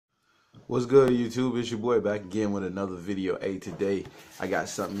What's good, YouTube? It's your boy back again with another video. Hey, today I got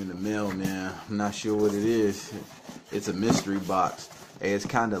something in the mail, man. I'm not sure what it is. It's a mystery box. Hey, it's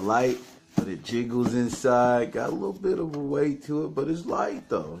kind of light, but it jiggles inside. Got a little bit of a weight to it, but it's light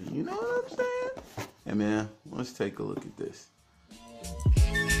though. You know what I'm saying? Hey, man, let's take a look at this.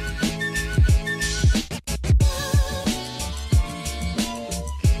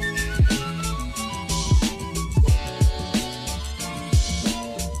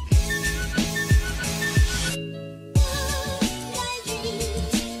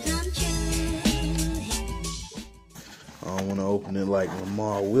 I don't want to open it like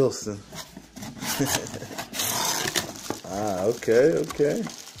Lamar Wilson. Okay.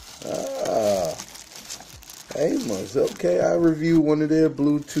 Aomais. Okay, I reviewed one of their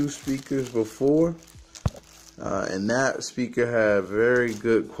Bluetooth speakers before. And that speaker had very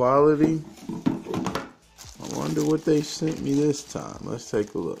good quality. I wonder what they sent me this time. Let's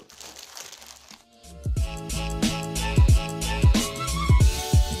take a look.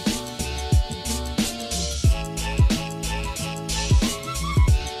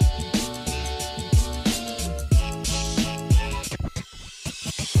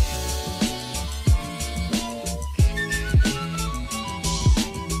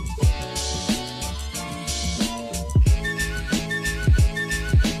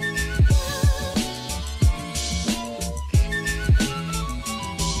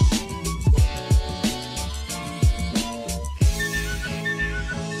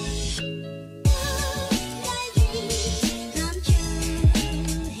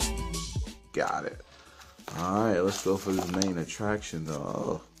 Got it. Alright, let's go for this main attraction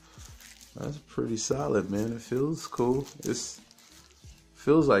though. That's pretty solid, man. It feels cool. It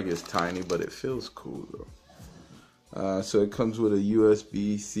feels like it's tiny, but it feels cool though. So it comes with a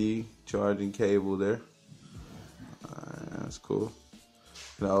USB-C charging cable there. That's cool. You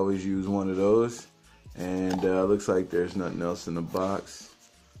can always use one of those. And looks like there's nothing else in the box.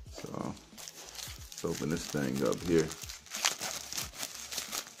 So let's open this thing up here.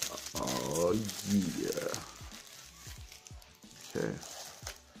 Oh yeah. Okay.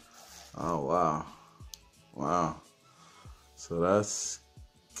 Oh wow. So that's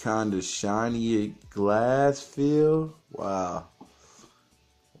kind of shiny glass feel. Wow.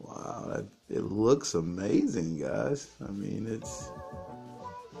 It looks amazing, guys. I mean,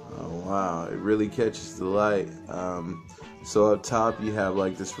 oh wow, it really catches the light. So up top you have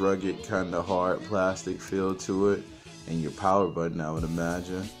like this rugged kind of hard plastic feel to it, and your power button, I would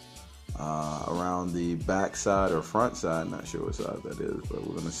imagine. Around the back side or front side, not sure what side that is, but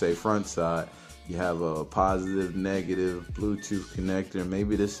we're gonna say front side, you have a positive, negative Bluetooth connector.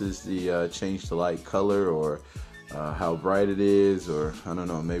 Maybe this is the change to light color, or how bright it is, or I don't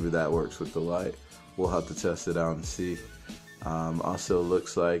know, maybe that works with the light. We'll have to test it out and see. Also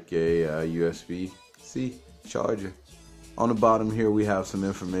looks like a USB-C charger. On the bottom here we have some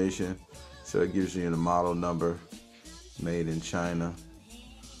information, so it gives you the model number, made in China.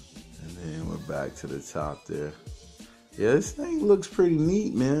 And then we're back to the top there. Yeah, this thing looks pretty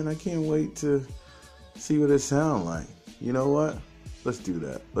neat, man. I can't wait to see what it sounds like. You know what? Let's do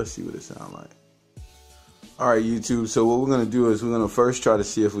that. Let's see what it sounds like. Alright, YouTube. So what we're going to do is we're going to first try to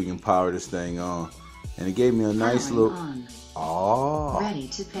see if we can power this thing on. And it gave me a nice little... Oh. Ready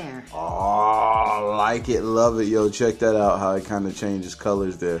to pair. Oh, like it. Love it. Yo, check that out, how it kind of changes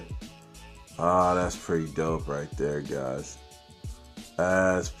colors there. Oh, that's pretty dope right there, guys.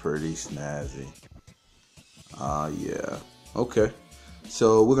 That's pretty snazzy. Yeah. Okay.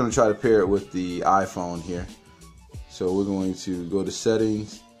 So we're going to try to pair it with the iPhone here. So we're going to go to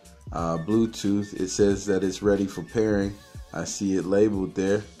settings, Bluetooth. It says that it's ready for pairing. I see it labeled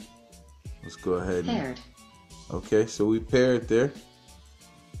there. Let's go ahead and... Paired. Okay, so we paired there.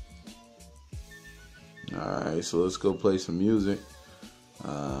 Alright, so let's go play some music.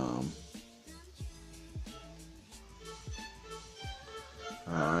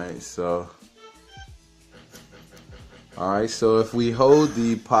 Alright, so if we hold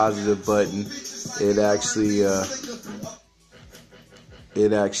the positive button, it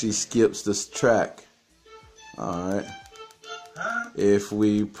actually skips this track. Alright. If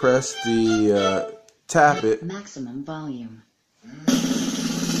we press the tap it, maximum volume.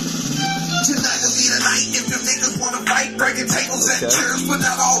 Tonight will be the night if the niggas wanna fight, breaking tables and chairs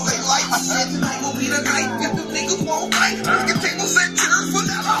without all they light. I said tonight will be the night if the niggas won't fight, breaking tables and chairs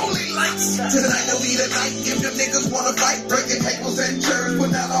without all they lights. Tonight will be the night if the niggas wanna fight, breaking tables and chairs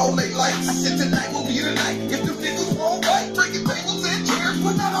without all they lights. I said tonight will be the night if the niggas won't fight, breaking tables and chairs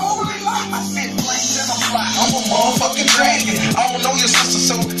without all they lights. I said flames and I'm fly, I'm a motherfucking dragon. I don't know your sister,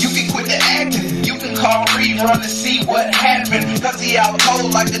 so you can quit the acting. You can call rerun to see what happened. Cause he out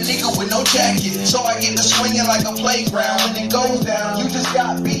cold like a nigga with no jacket. So I get to swinging like a playground. When it goes down, you just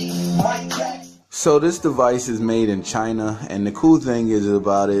got beat. Mike Jackson. So this device is made in China, and the cool thing is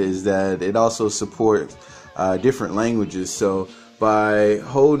about it is that it also supports different languages. So by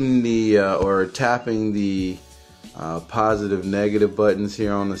holding the or tapping the positive, negative buttons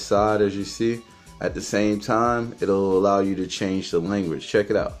here on the side, as you see, at the same time, it'll allow you to change the language. Check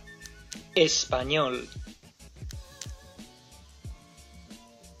it out. Español.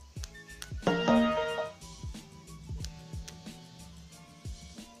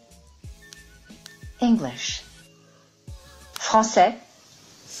 English. Français.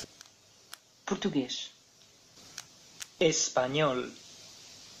 Português. Español.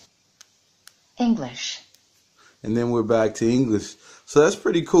 English. And then we're back to English. So that's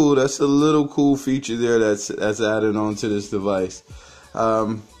pretty cool. That's a little cool feature there that's added onto this device.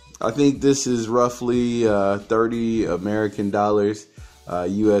 I think this is roughly 30 American dollars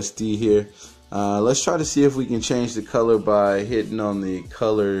USD here. Let's try to see if we can change the color by hitting on the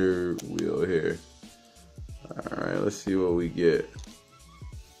color wheel here. Alright, let's see what we get.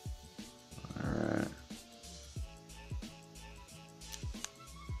 Alright.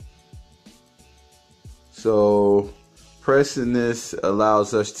 So pressing this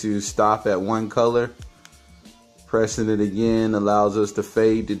allows us to stop at one color. Pressing it again allows us to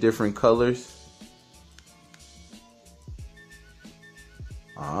fade to different colors.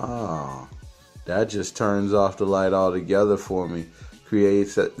 Ah, that just turns off the light altogether for me.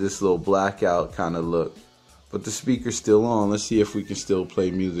 Creates this little blackout kind of look. But the speaker's still on. Let's see if we can still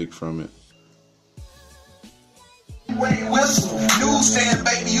play music from it.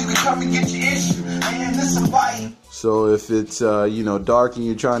 So if it's dark and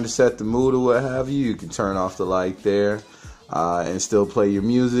you're trying to set the mood or what have you, you can turn off the light there and still play your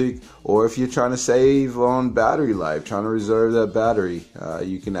music. Or if you're trying to save on battery life, trying to reserve that battery,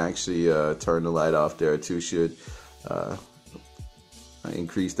 you can actually turn the light off there too. Should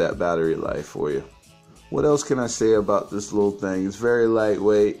increase that battery life for you. What else can I say about this little thing? It's very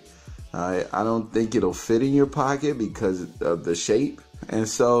lightweight. I don't think it'll fit in your pocket because of the shape. And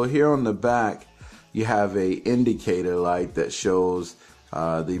so here on the back, you have a indicator light that shows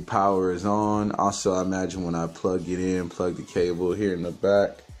the power is on. Also, I imagine when I plug it in, plug the cable here in the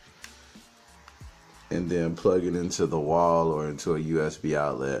back, and then plug it into the wall or into a USB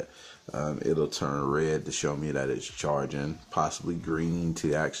outlet, it'll turn red to show me that it's charging, possibly green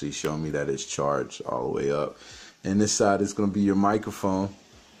to actually show me that it's charged all the way up. And this side is going to be your microphone.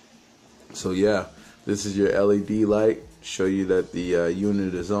 So yeah, this is your LED light, show you that the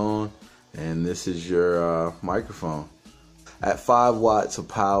unit is on, and this is your microphone. At 5 watts of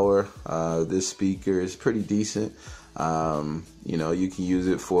power, this speaker is pretty decent. You can use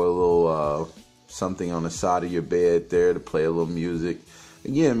it for a little something on the side of your bed there to play a little music.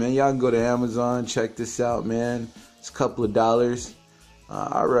 Again, man, y'all can go to Amazon, check this out, man. It's a couple of dollars.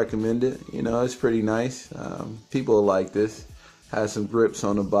 I recommend it. It's pretty nice. People like this. Has some grips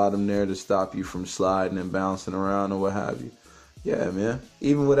on the bottom there to stop you from sliding and bouncing around or what have you. Yeah, man.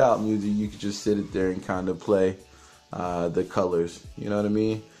 Even without music, you could just sit it there and kind of play the colors. You know what I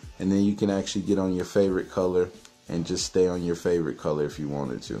mean? And then you can actually get on your favorite color and just stay on your favorite color if you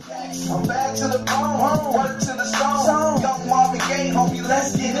wanted to. I'm back to the bone, work to the stone. Young Marvin Gaye, homie,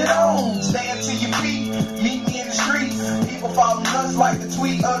 let's get it on. Stand to your feet, meet me in the street. People follow nuts like the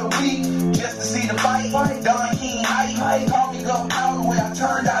tweet of the week. Just to see the fight, Don King hype. Call me gunpowder where I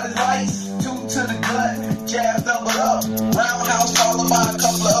turned out his lights. 2 to the gut, jab double up. Roundhouse followed by a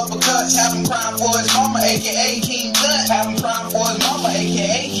couple of uppercuts. Have him crying for his mama, aka King Tut. Have him crying for his mama,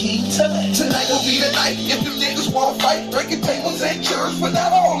 aka King Tut. Tonight will be the night if them niggas won't fight. Breaking tables and chairs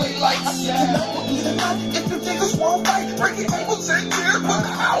without all they lights. Tonight will be the night if them niggas won't fight. Breaking tables and chairs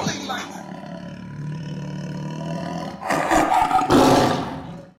without all they lights.